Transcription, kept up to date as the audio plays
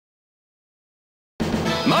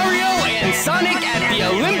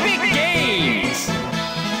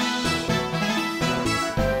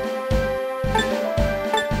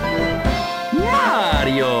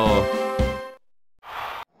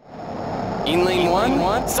In lane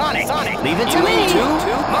 1, Sonic. Leave it to In me. lane 2,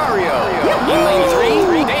 Mario. In lane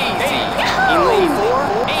 3, Daisy. In lane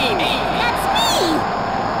 4, Amy. That's me!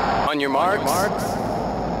 On your marks.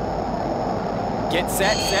 Get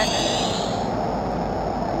set.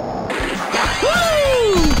 Woo!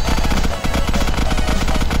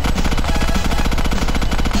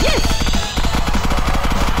 Yes!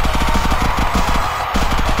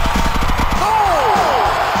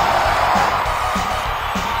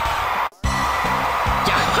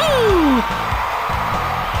 Yahoo!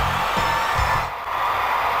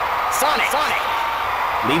 Sonic.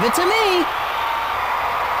 Leave it to me.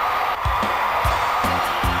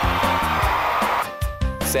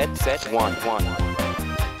 Set 1.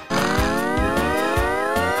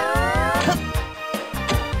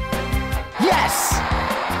 Yes!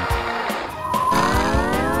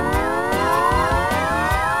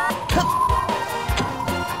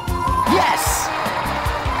 Yes!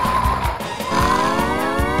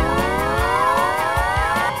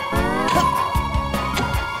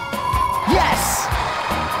 Yes!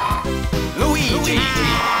 Luigi.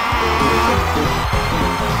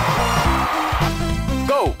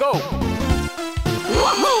 Go.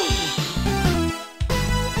 Woohoo!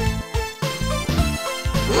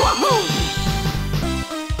 Woohoo!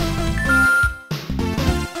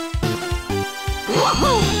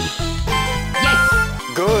 Woohoo! Yes!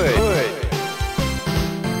 Good.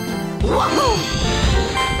 Woohoo!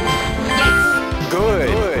 Yes!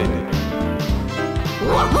 Good.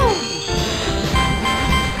 Woohoo!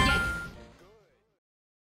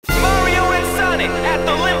 Mario and Sonic at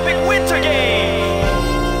the Olympic Winter Games!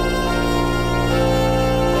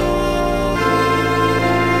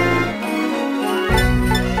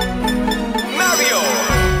 Mario!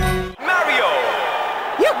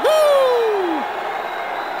 Yoo-hoo!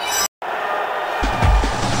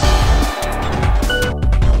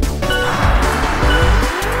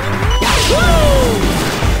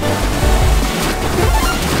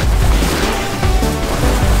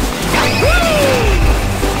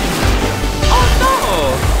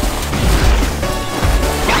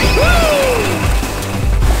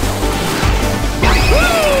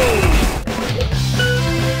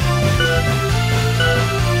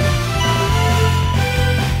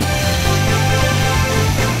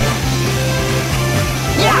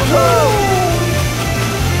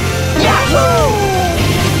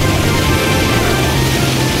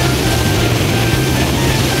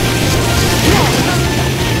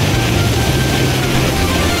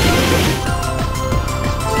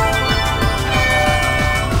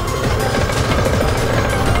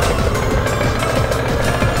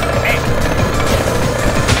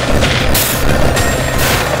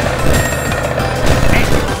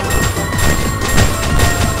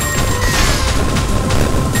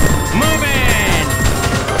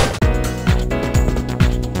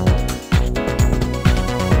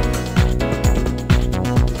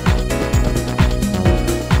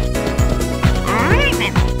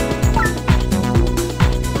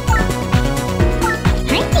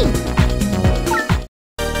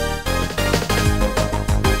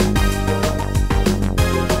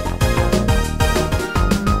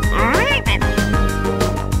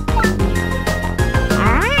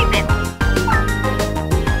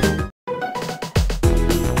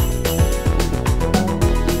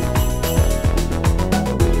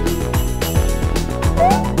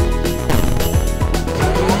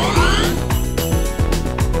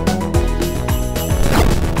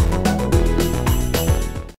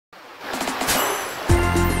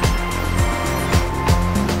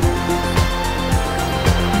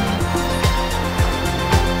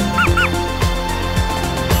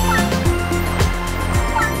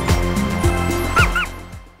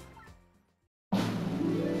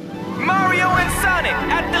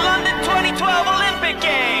 at the London 2012 Olympic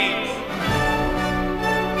Games.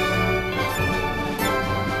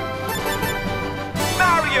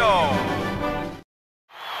 Mario.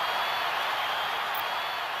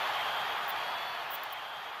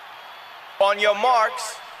 On your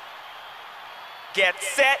marks, get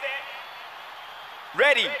set,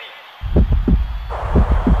 ready.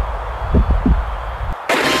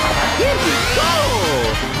 Here we go!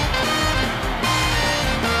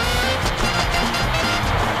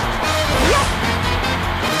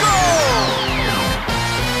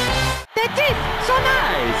 That's it! So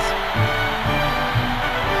nice!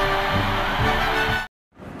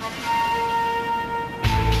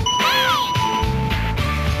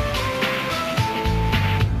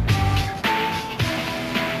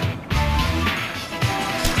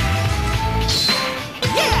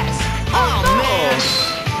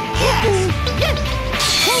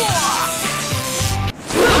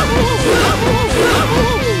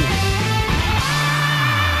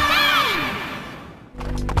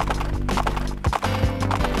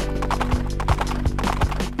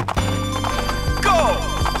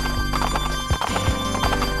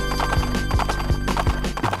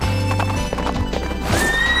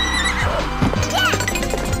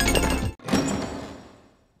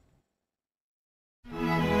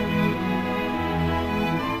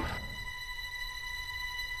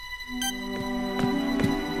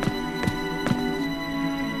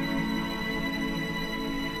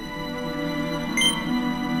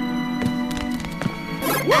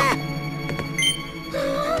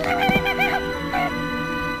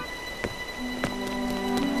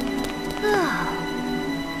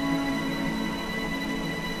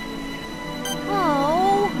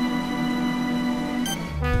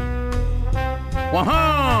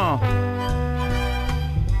 Whoa!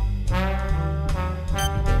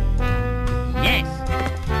 Yes!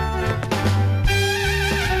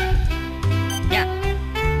 Yeah!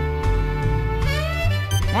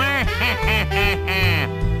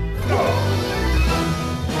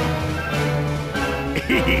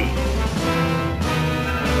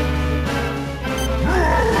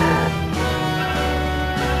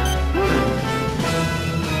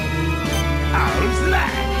 How's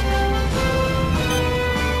that?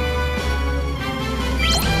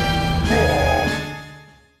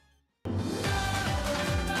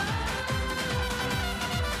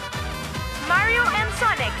 Mario and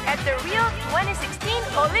Sonic at the Rio 2016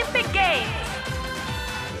 Olympic Games.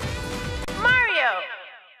 Mario!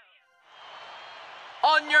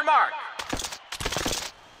 On your mark.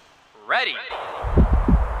 Ready.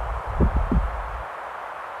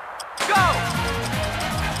 Go!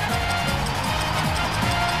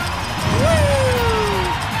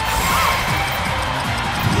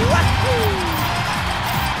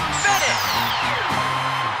 Finish!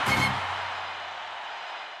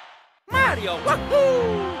 Mario, wahoo!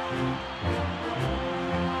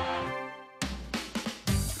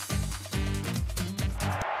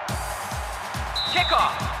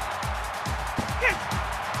 Kickoff!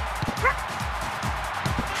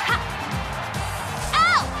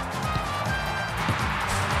 Out!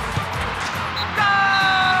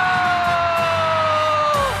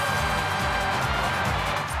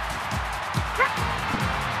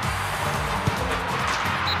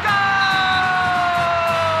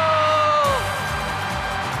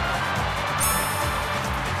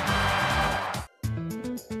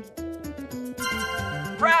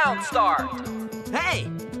 Round start! Hey!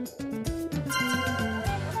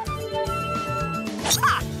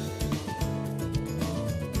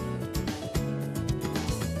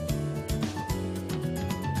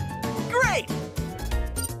 Great!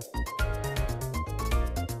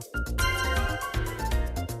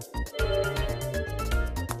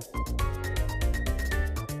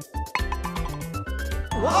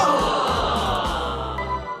 Whoa!